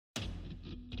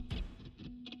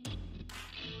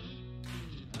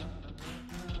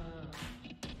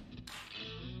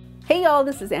Hey y'all,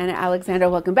 this is Anna Alexander.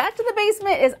 Welcome back to the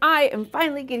basement as I am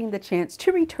finally getting the chance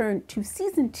to return to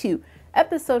season 2,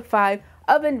 episode 5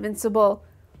 of Invincible.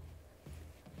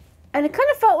 And it kind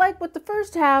of felt like with the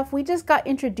first half, we just got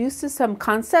introduced to some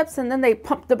concepts and then they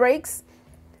pumped the brakes.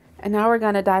 And now we're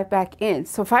going to dive back in.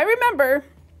 So if I remember,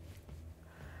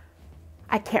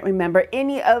 I can't remember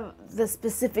any of the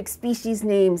specific species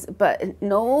names, but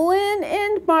Nolan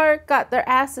and Mark got their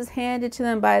asses handed to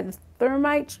them by the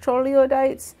Thermites,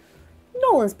 Troglodytes,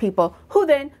 Nolan's people, who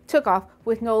then took off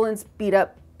with Nolan's beat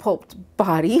up, pulped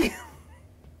body.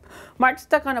 Mark's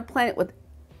stuck on a planet with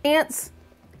ants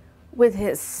with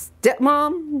his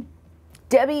stepmom,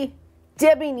 Debbie.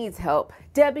 Debbie needs help.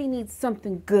 Debbie needs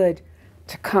something good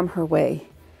to come her way.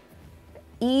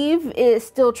 Eve is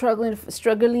still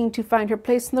struggling to find her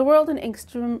place in the world, and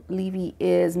Engstrom Levy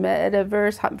is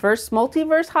multiverse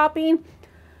hopping.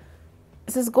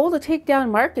 Is his goal to take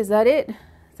down Mark? Is that it?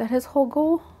 Is that his whole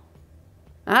goal?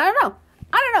 I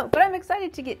don't know, but I'm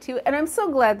excited to get to it, and I'm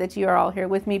so glad that you are all here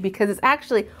with me because it's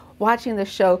actually watching the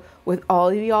show with all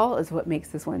of y'all is what makes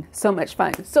this one so much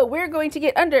fun. So we're going to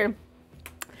get under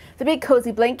the big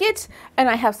cozy blanket, and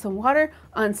I have some water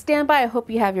on standby. I hope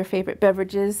you have your favorite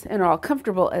beverages and are all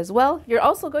comfortable as well. You're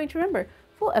also going to remember,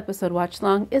 full episode watch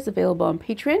long is available on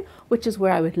Patreon, which is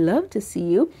where I would love to see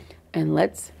you. And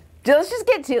let's just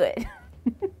get to it.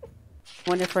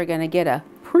 Wonder if we're gonna get a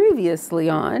previously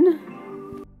on.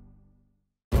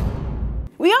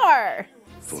 We are.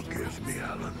 Forgive me,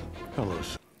 Alan. Hello,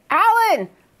 sir.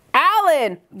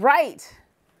 Alan, right.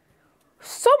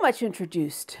 So much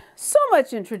introduced.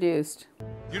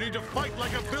 You need to fight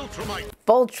like a Viltrumite.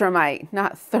 Voltramite,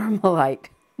 not Thermalite.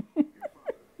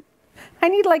 I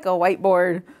need like a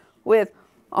whiteboard with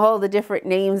all the different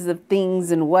names of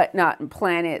things and whatnot and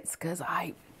planets, because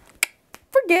I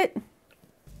forget.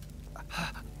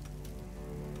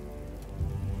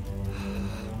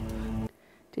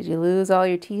 Did you lose all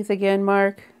your teeth again,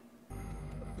 Mark?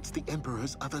 It's the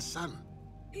Emperor's other son.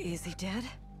 Is he dead?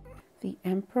 The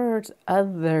Emperor's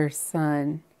other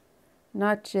son.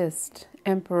 Not just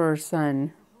Emperor's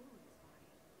son.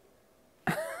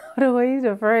 What a way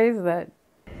to phrase that.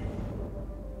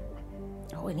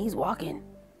 Oh, and he's walking.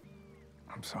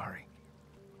 I'm sorry.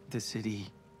 The city,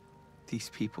 these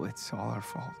people, it's all our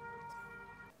fault.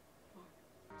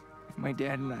 If my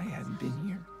dad and I hadn't been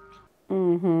here,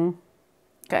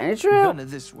 Kinda true. none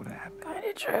of this would have happened.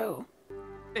 Kinda true.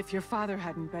 If your father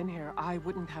hadn't been here, I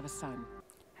wouldn't have a son.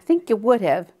 I think it would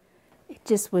have. It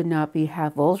just would not be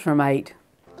half Ultramite.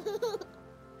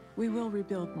 We will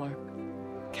rebuild, Mark.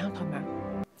 Count on that.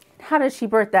 How did she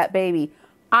birth that baby?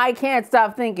 I can't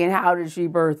stop thinking, how did she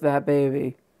birth that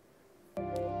baby?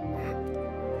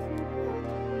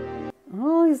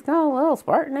 Oh, he's got a little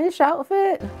Spartanish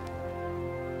outfit.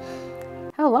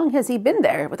 How long has he been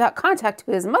there without contact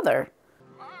to his mother?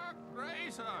 Mark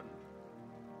Grayson.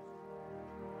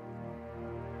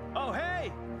 Oh,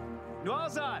 hey!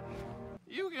 Nualzad!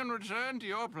 You can return to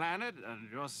your planet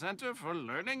and your center for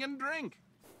learning and drink.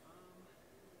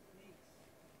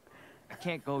 I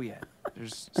can't go yet.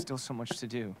 There's still so much to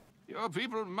do. Your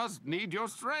people must need your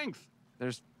strength.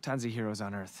 There's tons of heroes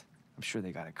on Earth. I'm sure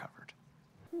they got it covered.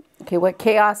 Okay, what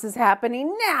chaos is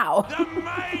happening now? The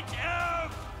might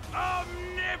of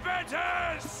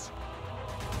Omnipotus!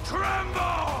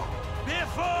 Tremble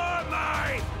before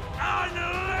my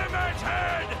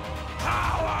unlimited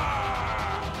power!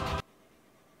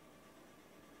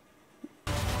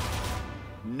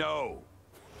 No.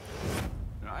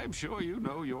 I'm sure you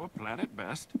know your planet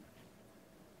best.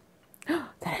 That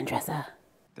Andressa.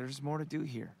 There's more to do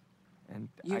here. And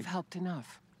You've helped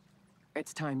enough.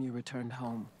 It's time you returned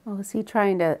home. Oh, is he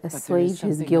trying to But there is assuage his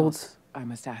something guilt? else I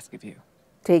must ask of you.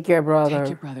 Take your brother. Take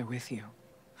your brother with you.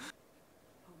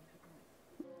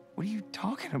 What are you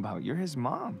talking about? You're his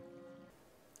mom.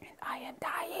 And I am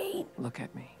dying. Look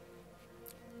at me.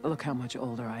 Look how much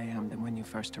older I am than when you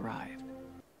first arrived.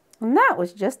 And that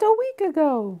was just a week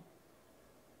ago.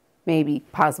 Maybe,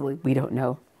 possibly, we don't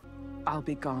know. I'll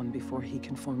be gone before he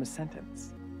can form a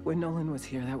sentence. When Nolan was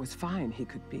here, that was fine. He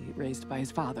could be raised by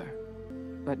his father.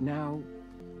 But now,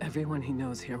 everyone he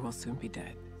knows here will soon be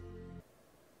dead.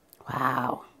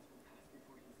 Wow.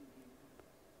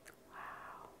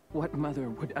 What mother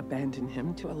would abandon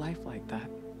him to a life like that?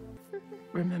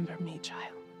 Remember me,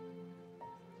 child.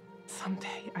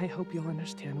 Someday, I hope you'll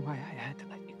understand why I had to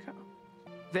let you go.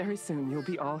 Very soon, you'll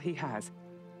be all he has,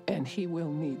 and he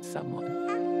will need someone.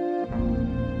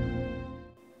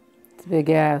 It's a big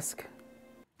ask.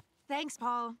 Thanks,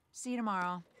 Paul. See you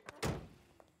tomorrow.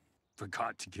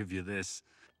 Forgot to give you this.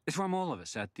 It's from all of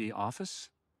us at the office.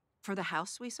 For the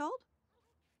house we sold?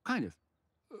 Kind of.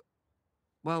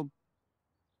 Well,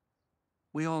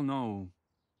 We all know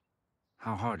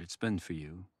how hard it's been for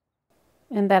you.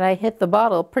 And that I hit the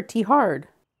bottle pretty hard.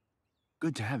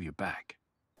 Good to have you back.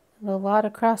 The lot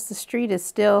across the street is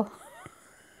still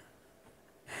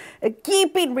a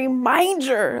keeping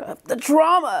reminder of the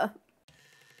trauma.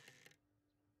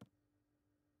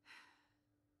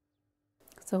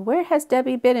 So where has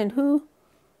Debbie been and who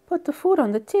put the food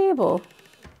on the table?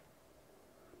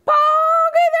 Oh,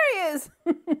 okay, there he is.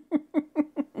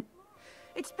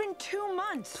 It's been 2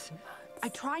 months. I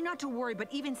try not to worry, but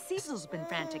even Cecil's been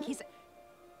frantic. He's...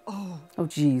 Oh,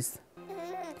 jeez.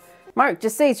 Mark,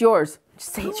 just say it's yours.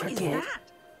 Just say it's who your is kid. that?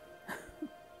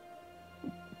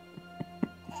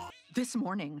 This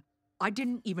morning, I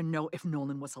didn't even know if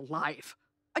Nolan was alive.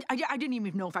 I didn't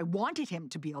even know if I wanted him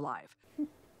to be alive.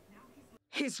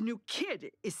 His new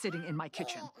kid is sitting in my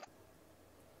kitchen.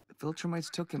 The Viltrumites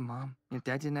took him, Mom. Your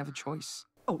dad didn't have a choice.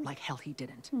 Oh, like hell he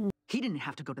didn't. He didn't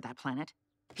have to go to that planet.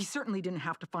 He certainly didn't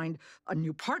have to find a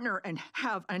new partner and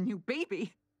have a new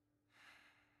baby.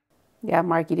 Yeah,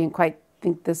 Mark, you didn't quite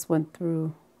think this one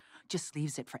through. Just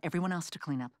leaves it for everyone else to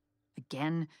clean up.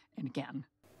 Again and again.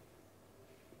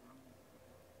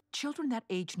 Children that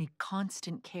age need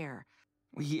constant care.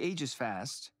 Well, he ages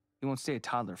fast. He won't stay a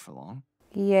toddler for long.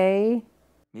 Yay.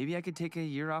 Maybe I could take a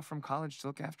year off from college to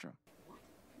look after him.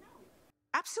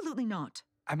 Absolutely not.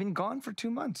 I've been gone for 2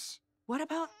 months. What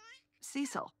about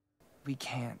Cecil? We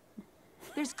can't.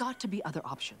 There's got to be other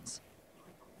options.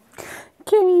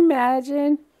 Can you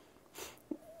imagine?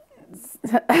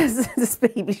 This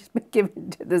baby's been given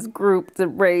to this group to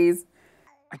raise.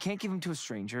 I can't give him to a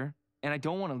stranger, and I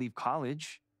don't want to leave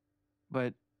college.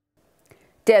 But...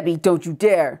 Debbie, don't you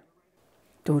dare.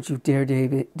 Don't you dare,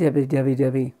 David.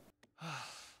 Debbie.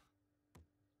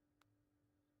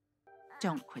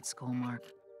 Don't quit school, Mark.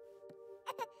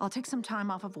 I'll take some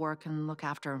time off of work and look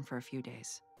after him for a few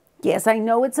days. Yes, I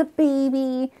know it's a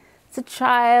baby. It's a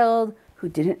child who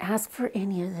didn't ask for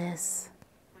any of this.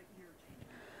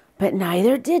 But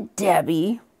neither did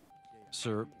Debbie.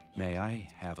 Sir, may I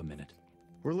have a minute?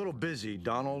 We're a little busy,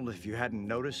 Donald, if you hadn't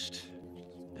noticed.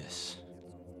 This.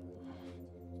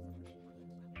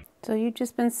 So you've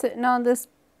just been sitting on this,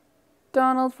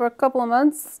 Donald, for a couple of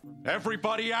months?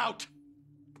 Everybody out!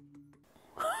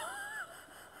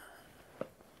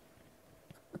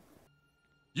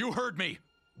 You heard me.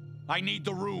 I need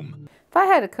the room. If I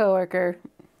had a coworker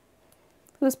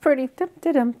who was pretty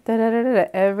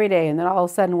every day and then all of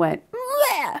a sudden went,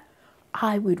 bleh,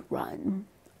 I would run.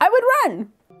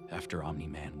 After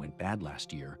Omni-Man went bad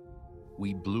last year,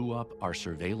 we blew up our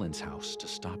surveillance house to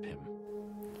stop him.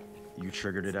 You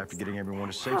triggered it after getting everyone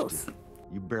to safety.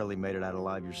 You barely made it out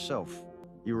alive yourself.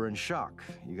 You were in shock.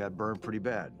 You got burned pretty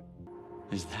bad.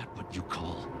 Is that what you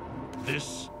call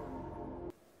this?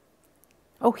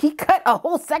 Oh, he cut a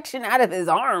whole section out of his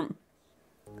arm.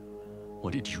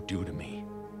 What did you do to me?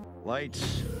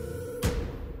 Lights.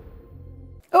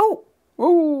 Oh.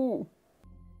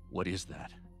 What is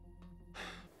that?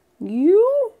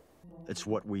 You? It's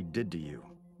what we did to you.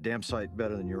 Damn sight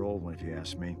better than your old one, if you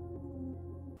ask me.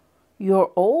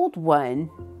 Your old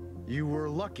one? You were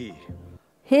lucky.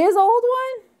 His old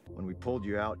one? When we pulled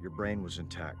you out, your brain was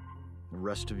intact. The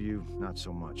rest of you, not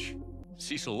so much.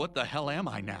 Cecil, what the hell am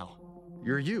I now?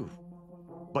 You're you,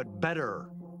 but better,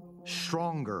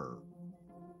 stronger,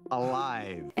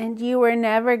 alive. And you were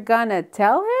never gonna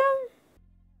tell him?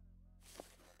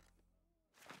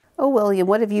 Oh, William,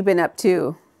 what have you been up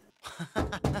to?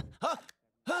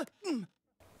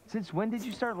 Since when did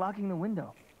you start locking the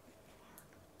window?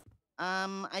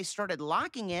 I started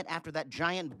locking it after that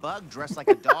giant bug dressed like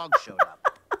a dog showed up.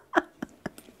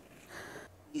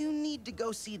 You need to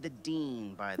go see the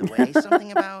dean, by the way.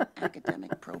 Something about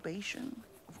academic probation.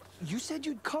 You said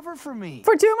you'd cover for me.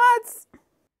 For 2 months?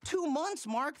 2 months,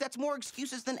 Mark. That's more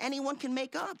excuses than anyone can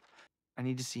make up. I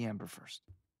need to see Amber first.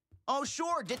 Oh,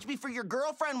 sure. Ditch me for your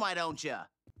girlfriend, why don't you?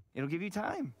 It'll give you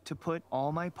time to put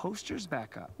all my posters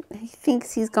back up. He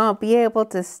thinks he's gonna be able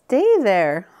to stay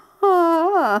there.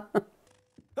 Huh.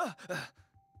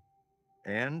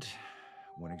 And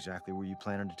when exactly were you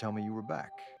planning to tell me you were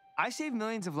back? I saved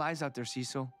millions of lives out there,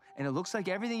 Cecil, and it looks like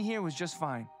everything here was just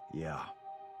fine. Yeah,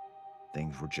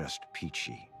 things were just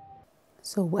peachy.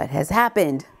 So what has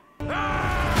happened?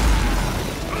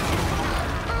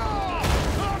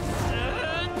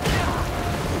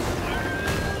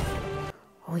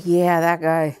 Oh yeah, that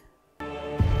guy.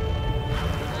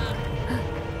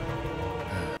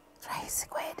 Dry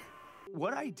squid.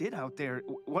 What I did out there,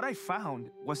 what I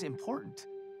found was important.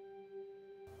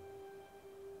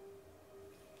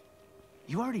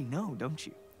 You already know, don't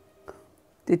you?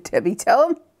 Did Debbie tell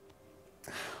him?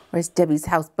 Or is Debbie's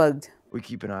house bugged? We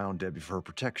keep an eye on Debbie for her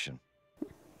protection.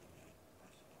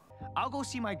 go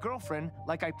see my girlfriend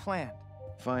like I planned.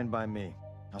 Fine by me.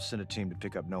 I'll send a team to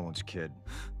pick up Nolan's kid.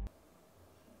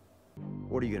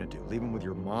 What are you gonna do? Leave him with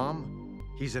your mom?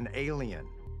 He's an alien.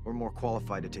 We're more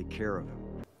qualified to take care of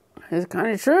him. It's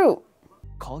kind of true.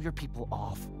 Call your people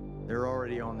off. They're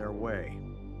already on their way.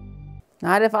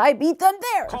 Not if I beat them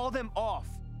there. Call them off.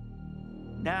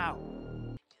 Now.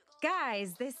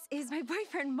 Guys, this is my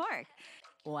boyfriend, Mark.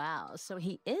 Wow, so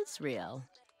he is real.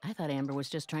 I thought Amber was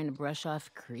just trying to brush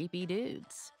off creepy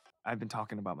dudes. I've been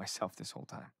talking about myself this whole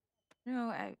time. No,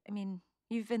 I mean,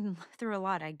 you've been through a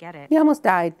lot. I get it. He almost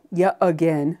died. Yeah,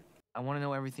 again. I want to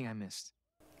know everything I missed.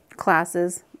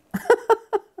 Classes.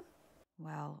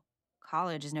 Well,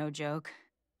 college is no joke.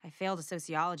 I failed a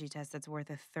sociology test that's worth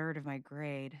 1/3 of my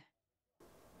grade.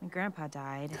 My grandpa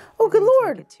died. Oh, I good didn't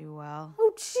Lord. take it too well.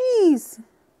 Oh, jeez.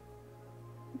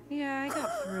 Yeah, I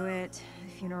got through it.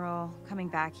 The funeral, coming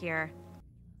back here.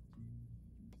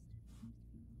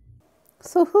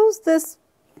 So who's this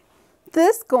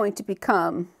going to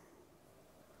become?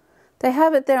 They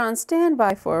have it there on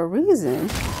standby for a reason.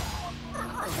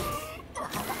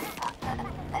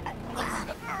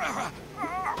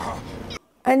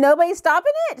 And nobody's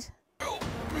stopping it?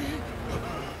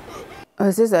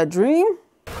 Is this a dream?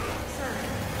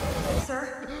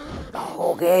 Sir?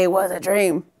 Okay, it was a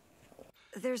dream.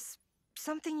 There's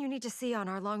something you need to see on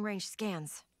our long-range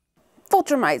scans.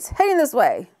 Vulture-mites, heading this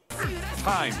way.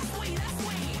 Time.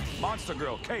 Monster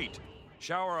Girl, Kate,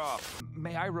 shower off.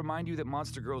 May I remind you that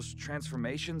Monster Girl's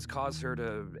transformations cause her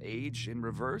to age in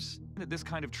reverse? That this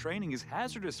kind of training is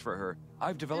hazardous for her.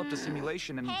 I've developed a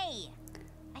simulation and... Hey,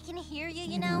 I can hear you,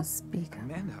 you know? Speak.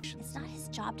 Amanda. It's not his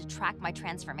job to track my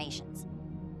transformations.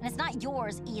 And it's not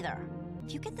yours either.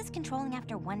 If you get this controlling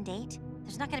after one date,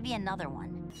 there's not gonna be another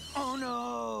one. Oh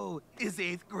no! Is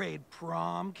 8th grade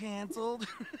prom canceled?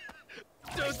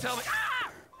 Don't tell me.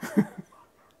 Ah!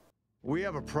 We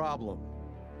have a problem.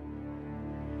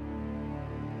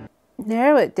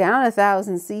 Narrow it down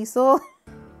 1,000, Cecil.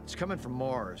 It's coming from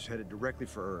Mars, headed directly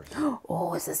for Earth.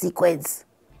 Oh, it's a sequence.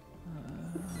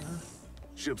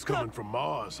 Ship's coming from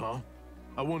Mars, huh?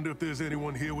 I wonder if there's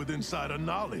anyone here with insider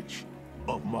knowledge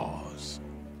of Mars.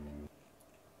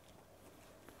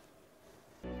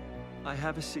 I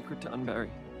have a secret to unbury.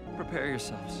 Prepare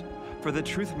yourselves, for the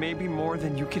truth may be more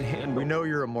than you can handle. We know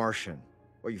you're a Martian.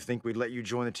 What, you think we'd let you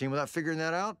join the team without figuring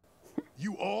that out?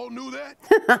 You all knew that?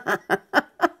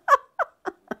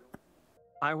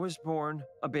 I was born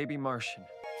a baby Martian,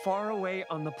 far away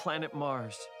on the planet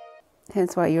Mars.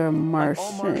 Hence why you're a Like Martian.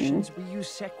 all Martians, we use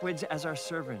sequids as our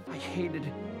servant. I hated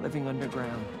living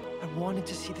underground. I wanted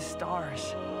to see the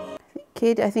stars.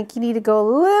 Kid, I think you need to go a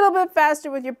little bit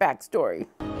faster with your backstory.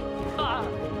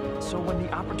 So when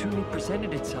the opportunity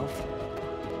presented itself,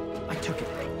 I took it.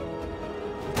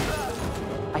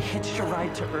 I hitched a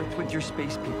ride to Earth with your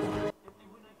space people.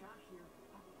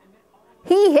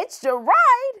 He hitched a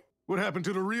ride? What happened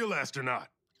to the real astronaut?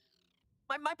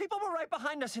 My people were right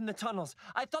behind us in the tunnels.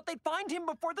 I thought they'd find him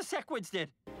before the sequids did.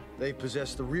 They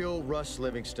possess the real Russ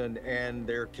Livingston, and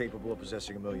they're capable of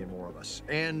possessing 1 million more of us.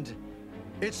 And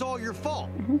it's all your fault.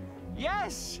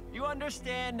 Yes, you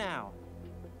understand now.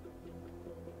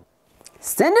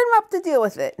 Send him up to deal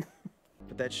with it.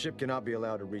 But that ship cannot be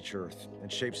allowed to reach Earth.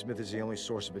 And Shapesmith is the only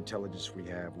source of intelligence we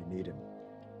have. We need him.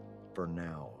 For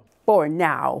now. For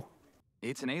now.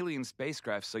 It's an alien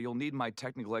spacecraft, so you'll need my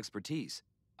technical expertise.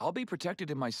 I'll be protected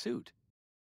in my suit.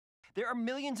 There are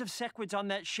millions of sequids on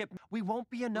that ship. We won't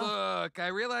be enough. Look, I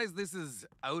realize this is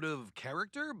out of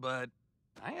character, but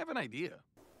I have an idea.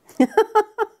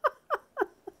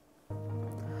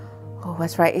 Oh,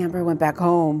 that's right. Amber went back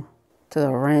home to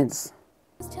the Rents.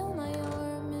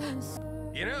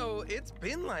 You know, it's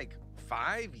been like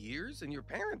 5 years and your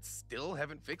parents still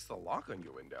haven't fixed the lock on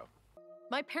your window.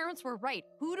 My parents were right.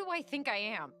 Who do I think I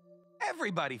am?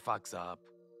 Everybody fucks up.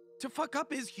 To fuck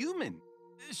up is human.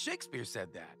 Shakespeare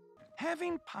said that.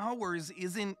 Having powers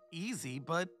isn't easy,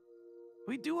 but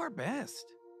we do our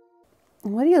best.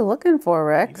 What are you looking for,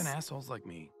 Rex? Even assholes like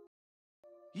me.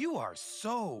 You are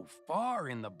so far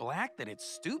in the black that it's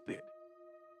stupid.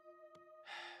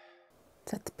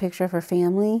 Is that the picture of her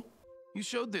family? You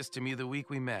showed this to me the week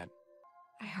we met.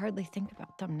 I hardly think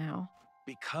about them now.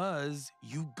 Because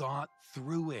you got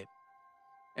through it.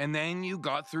 And then you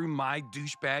got through my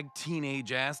douchebag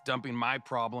teenage ass dumping my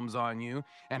problems on you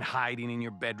and hiding in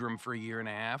your bedroom for 1.5 years.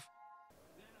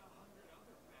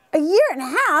 A 1.5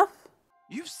 years?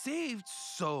 You've saved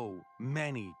so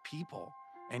many people.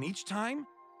 And each time,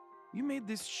 you made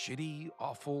this shitty,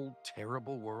 awful,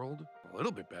 terrible world a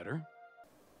little bit better.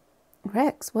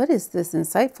 Rex, what is this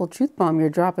insightful truth bomb you're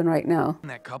dropping right now? And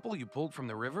that couple you pulled from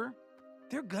the river,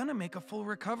 they're gonna make a full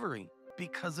recovery.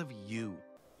 because of you.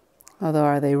 Although,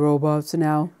 are they robots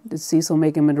now? Did Cecil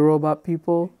make them into robot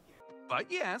people? But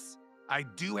yes, I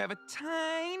do have a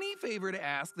tiny favor to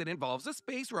ask that involves a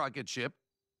space rocket ship.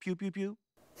 Pew, pew, pew.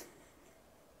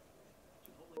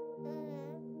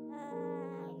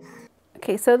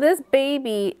 Okay, so this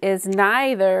baby is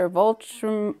neither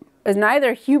human.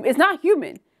 It's not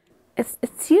human.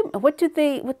 It's human. What do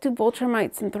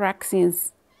Vulturamites and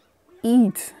Thraxians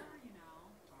eat?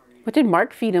 What did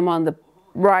Mark feed him on the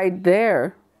ride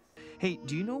there? Hey,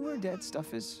 do you know where Dad's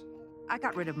stuff is? I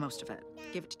got rid of most of it.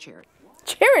 Give it to charity.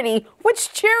 Charity?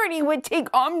 Which charity would take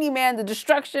Omni-Man the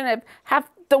destruction of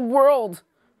half the world?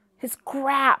 His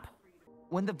crap.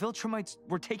 When the Viltrumites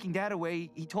were taking Dad away,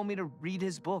 he told me to read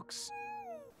his books.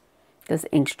 Does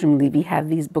Angstrom Levy have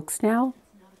these books now?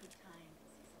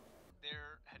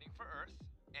 They're heading for Earth,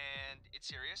 and it's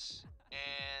serious,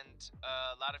 and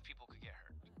a lot of people could get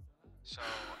hurt.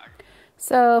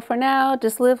 So for now,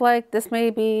 just live like this may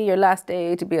be your last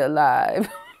day to be alive.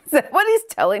 Is that what he's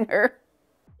telling her?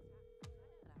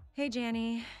 Hey,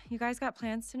 Janny, you guys got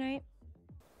plans tonight?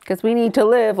 Because we need to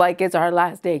live like it's our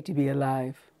last day to be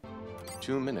alive.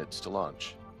 2 minutes to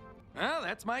launch. Well,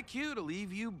 that's my cue to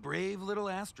leave you brave little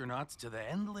astronauts to the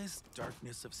endless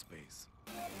darkness of space.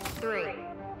 3,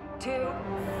 2,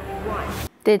 1.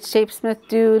 Did Shapesmith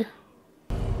dude?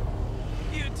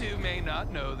 You two may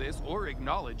not know this or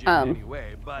acknowledge it in any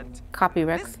way, but Copy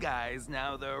Rex. this guy's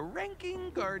now the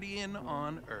ranking guardian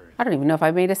on Earth. I don't even know if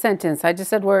I made a sentence. I just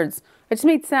said words. I just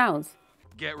made sounds.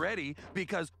 Get ready,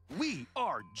 because we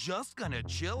are just gonna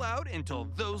chill out until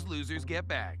those losers get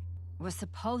back. We're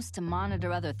supposed to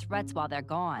monitor other threats while they're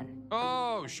gone.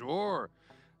 Oh, sure.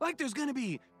 Like there's gonna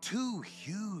be 2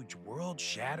 huge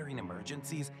world-shattering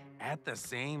emergencies at the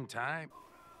same time.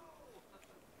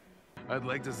 I'd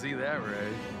like to see that,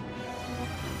 Ray.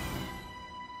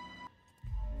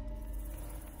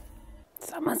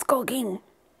 Someone's cooking.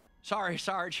 Sorry,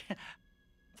 Sarge.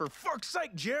 For fuck's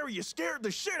sake, Jerry, you scared the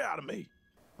shit out of me.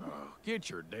 Get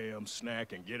your damn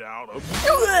snack and get out of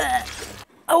here.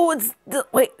 Oh,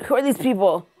 wait, who are these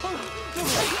people?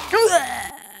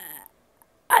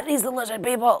 Are these the lizard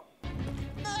people?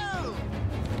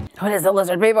 What is the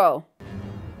lizard people?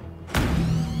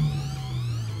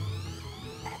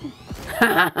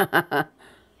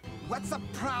 What's a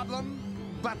problem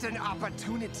but an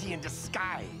opportunity in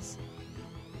disguise?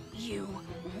 You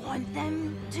want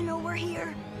them to know we're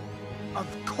here? Of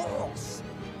course.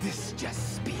 This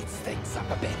just speeds things up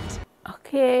a bit.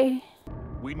 Okay.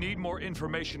 We need more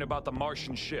information about the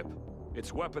Martian ship,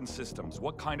 its weapon systems,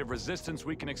 what kind of resistance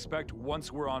we can expect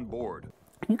once we're on board.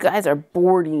 You guys are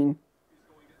boarding.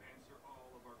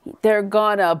 They're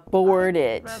gonna board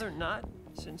it. Rather not,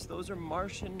 since those are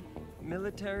Martian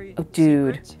military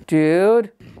Dude.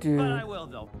 But I will,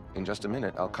 though. In just a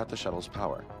minute, I'll cut the shuttle's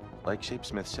power. Like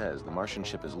Shapesmith says, the Martian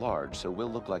ship is large, so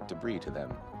we'll look like debris to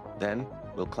them. Then,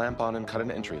 we'll clamp on and cut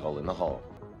an entry hole in the hull.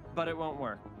 But it won't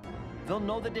work. They'll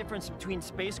know the difference between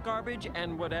space garbage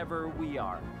and whatever we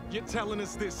are. You're telling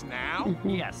us this now?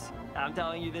 Yes, I'm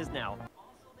telling you this now.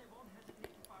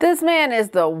 This man is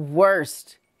the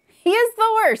worst. He is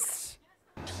the worst.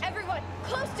 Everyone,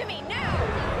 close to me now!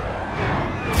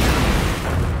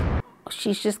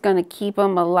 She's just gonna keep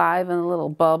him alive in a little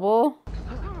bubble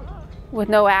with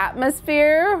no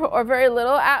atmosphere or very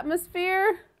little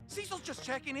atmosphere. Cecil's just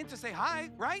checking in to say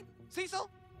hi, right? Cecil?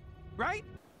 Right?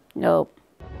 Nope.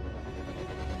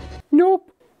 Nope.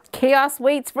 Chaos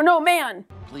waits for no man.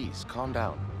 Please, calm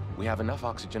down. We have enough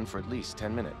oxygen for at least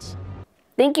 10 minutes.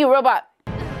 Thank you, robot.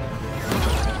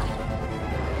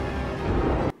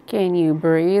 Can you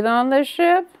breathe on the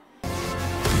ship?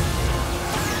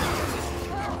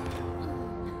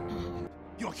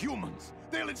 You're humans.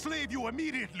 They'll enslave you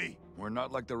immediately. We're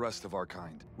not like the rest of our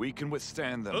kind. We can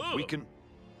withstand them. We can...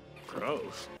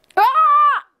 Gross.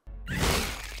 Ah!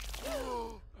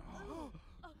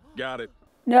 Got it.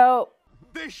 No.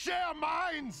 They share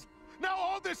minds. Now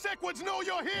all the Sequids know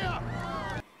you're here.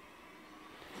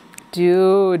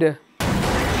 Dude.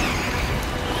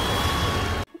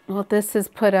 Well, this has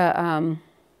put a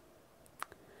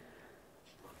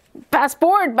fast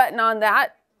forward button on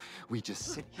that. We just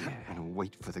sit here and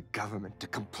wait for the government to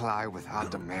comply with our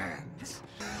demands.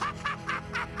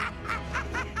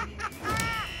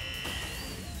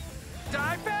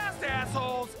 Die fast,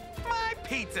 assholes! My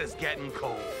pizza's getting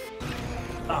cold.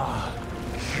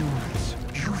 Humans,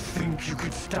 you think you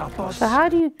could stop us? So how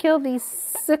do you kill these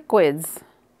Sequids?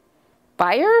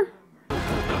 Fire?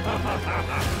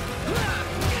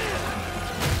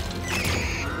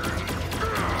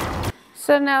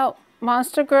 So now,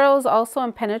 Monster Girl is also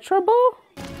impenetrable?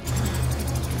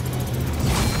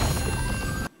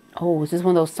 Oh, is this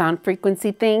one of those sound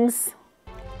frequency things?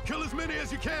 Kill as many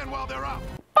as you can while they're up.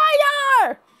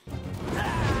 Fire!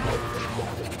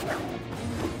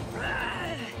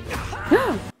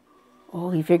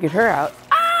 Oh, he figured her out.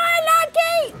 Ah, not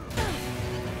Kate!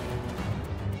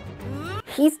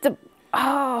 He's the...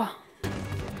 Oh.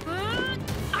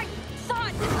 I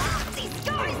thought these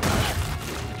guys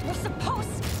were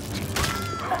supposed...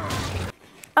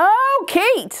 Oh,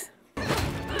 Kate!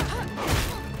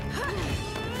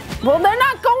 Well, they're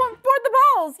not going for the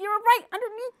balls. You're right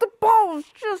underneath the balls.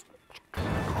 Just...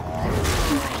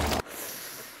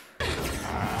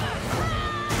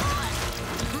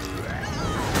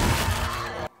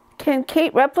 Can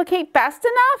Kate replicate fast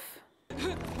enough?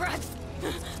 Right.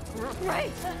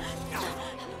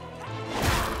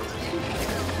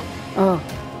 Oh.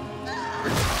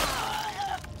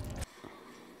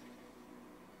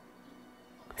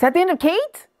 Is that the end of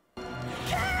Kate?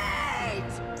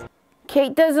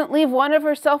 Kate doesn't leave one of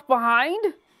herself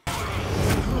behind?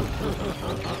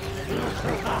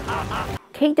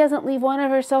 Kate doesn't leave one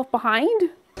of herself behind?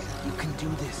 You can do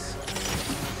this.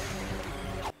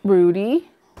 Rudy?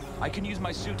 I can use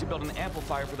my suit to build an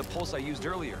amplifier for the pulse I used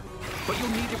earlier. But you'll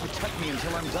need to protect me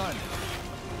until I'm done.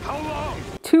 How long?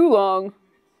 Too long.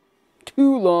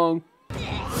 Too long.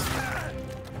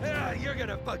 You're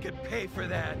gonna fucking pay for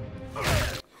that.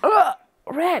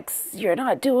 Rex, you're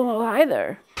not doing well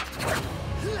either.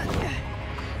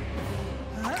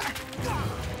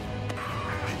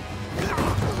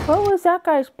 What was that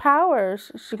guy's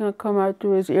powers? Is she gonna come out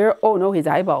through his ear? Oh no, his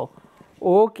eyeball.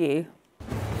 Okay.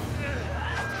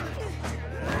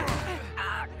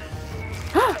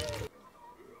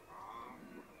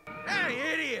 Hey,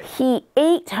 idiot! He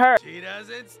ate her. She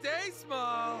doesn't stay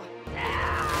small.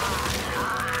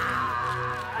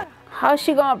 How's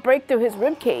she gonna break through his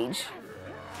rib cage?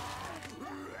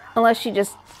 Unless she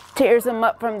just tears him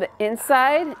up from the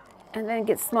inside and then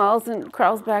gets smalls and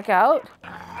crawls back out.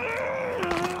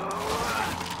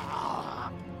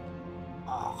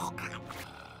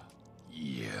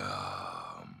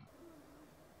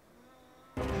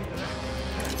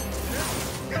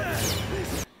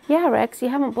 Yeah, Rex, you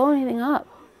haven't blown anything up.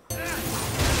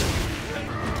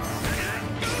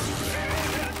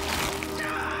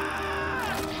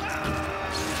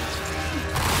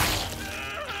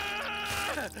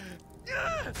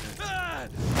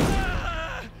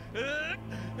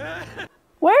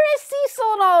 Where is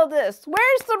Cecil in all of this?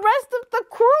 Where's the rest of the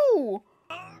crew?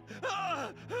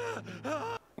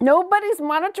 Nobody's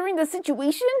monitoring the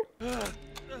situation?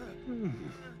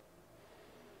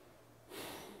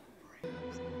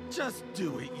 Just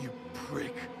do it, you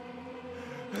prick.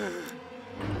 No.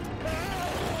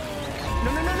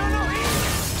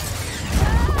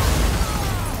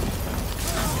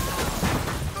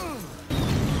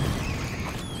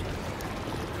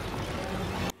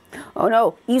 Oh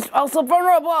no, he's also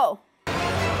vulnerable.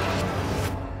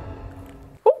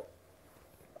 Ooh.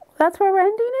 That's where we're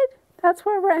ending it? That's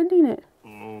where we're ending it.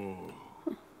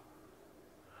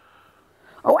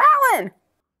 Oh, Alan!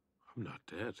 I'm not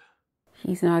dead.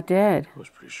 He's not dead. I was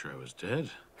pretty sure I was dead.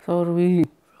 So do we.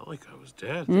 Felt like I was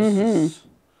dead.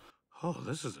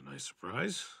 This is a nice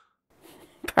surprise.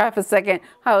 For half a second,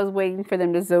 I was waiting for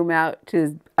them to zoom out to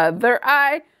his other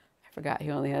eye. I forgot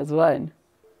he only has one.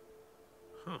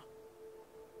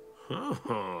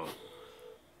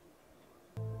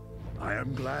 I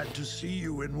am glad to see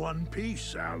you in one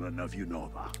piece, Alan of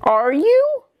Unova. Are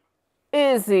you?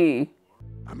 Is he?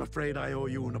 I'm afraid I owe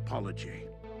you an apology.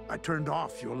 I turned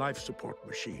off your life support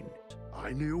machine.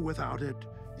 I knew without it,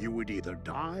 you would either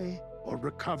die or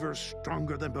recover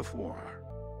stronger than before.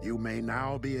 You may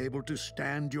now be able to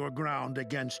stand your ground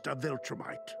against a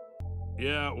Viltrumite.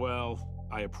 Yeah, well,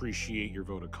 I appreciate your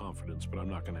vote of confidence, but I'm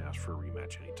not going to ask for a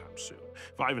rematch anytime soon.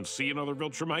 If I even see another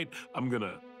Viltrumite, I'm going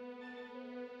to...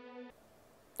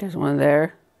 There's one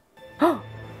there.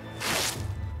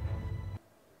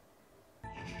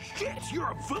 Shit,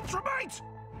 you're a Viltrumite?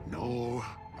 No,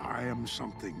 I am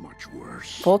something much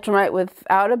worse. Viltrumite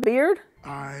without a beard?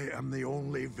 I am the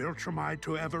only Viltrumite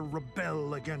to ever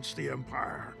rebel against the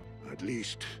Empire. At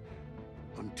least,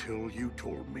 until you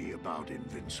told me about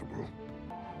Invincible.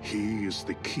 He is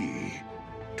the key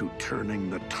to turning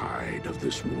the tide of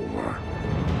this war.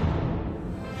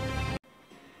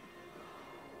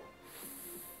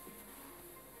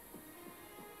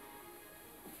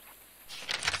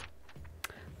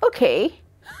 Okay.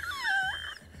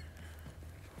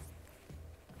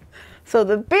 So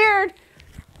the beard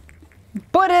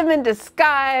put him in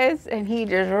disguise and he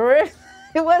just ripped.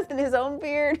 It wasn't his own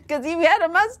beard because he had a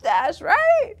mustache,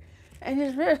 right? And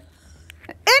just ripped.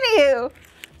 Anywho,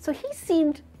 so he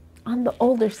seemed on the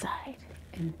older side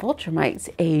And Viltrumites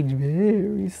age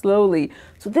very slowly.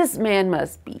 So this man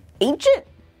must be ancient.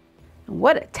 And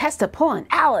what a test to pull on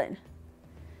Alan.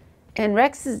 And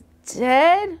Rex is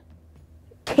dead?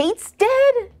 Kate's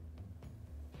dead?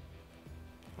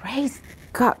 Ray's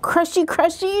got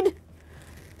crushied.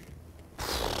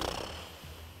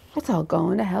 It's all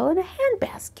going to hell in a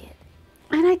handbasket.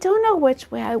 And I don't know which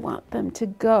way I want them to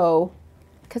go,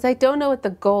 because I don't know what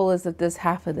the goal is of this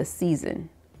half of the season.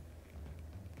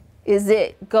 Is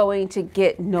it going to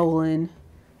get Nolan?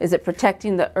 Is it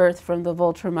protecting the Earth from the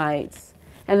Viltrumites?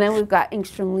 And then we've got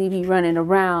Ingstrom Levy running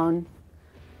around,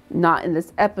 not in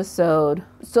this episode.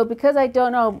 So because I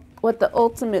don't know what the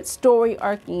ultimate story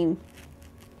arcing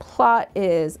plot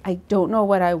is, I don't know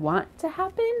what I want to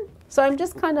happen. So I'm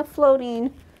just kind of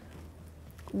floating,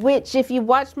 which if you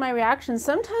watch my reactions,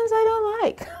 sometimes I don't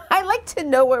like. I like to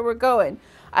know where we're going.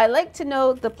 I like to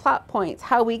know the plot points.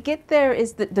 How we get there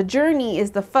is the journey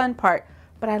is the fun part,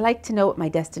 but I like to know what my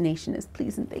destination is,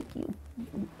 please and thank you.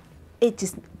 It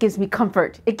just gives me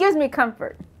comfort. It gives me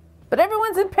comfort. But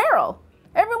everyone's in peril.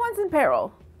 Everyone's in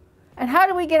peril. And how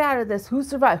do we get out of this? Who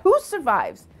survives? Who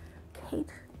survives?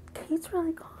 Kate's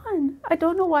really gone. I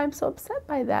don't know why I'm so upset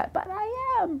by that, but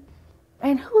I am.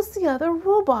 And who's the other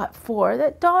robot for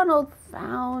that Donald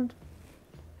found?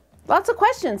 Lots of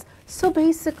questions. So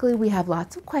basically we have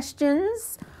lots of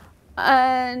questions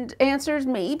and answers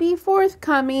may be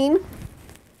forthcoming.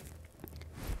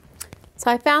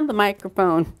 So I found the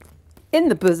microphone in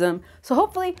the bosom. So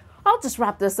hopefully I'll just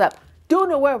wrap this up. Don't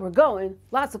know where we're going.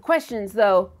 Lots of questions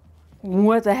though.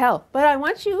 What the hell? But I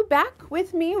want you back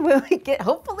with me when we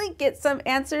hopefully get some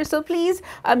answers. So please,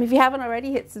 if you haven't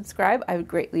already, hit subscribe. I would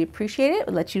greatly appreciate it.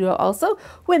 I'll let you know also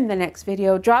when the next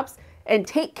video drops. And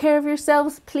take care of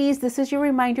yourselves, please. This is your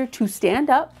reminder to stand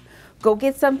up, go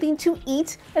get something to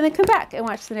eat, and then come back and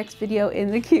watch the next video in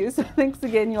the queue. So thanks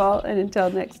again, you all, and until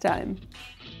next time.